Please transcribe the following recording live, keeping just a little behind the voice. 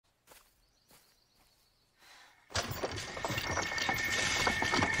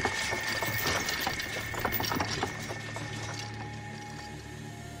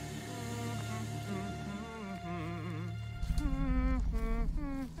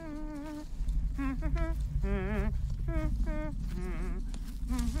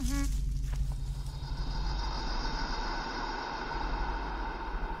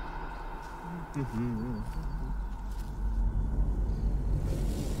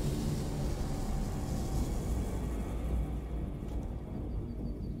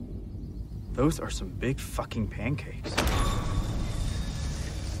Those are some big fucking pancakes.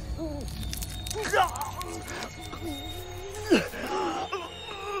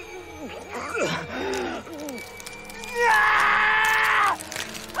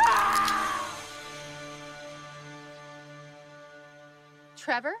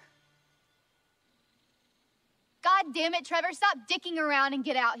 Trevor? God damn it, Trevor, stop dicking around and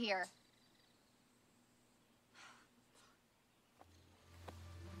get out here.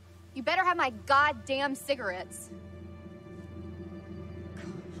 You better have my goddamn cigarettes.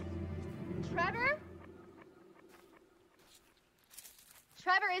 Trevor?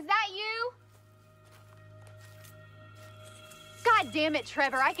 Trevor, is that you? God damn it,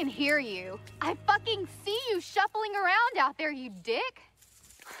 Trevor, I can hear you. I fucking see you shuffling around out there, you dick.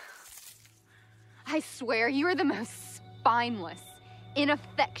 I swear, you are the most spineless,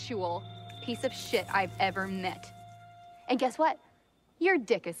 ineffectual piece of shit I've ever met. And guess what? Your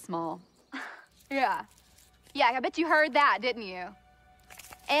dick is small. Yeah, I bet you heard that, didn't you?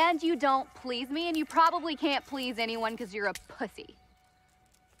 And you don't please me, and you probably can't please anyone because you're a pussy.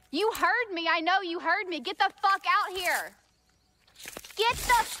 You heard me, I know you heard me. Get the fuck out here. Get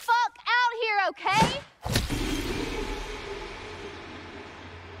the fuck out here, okay?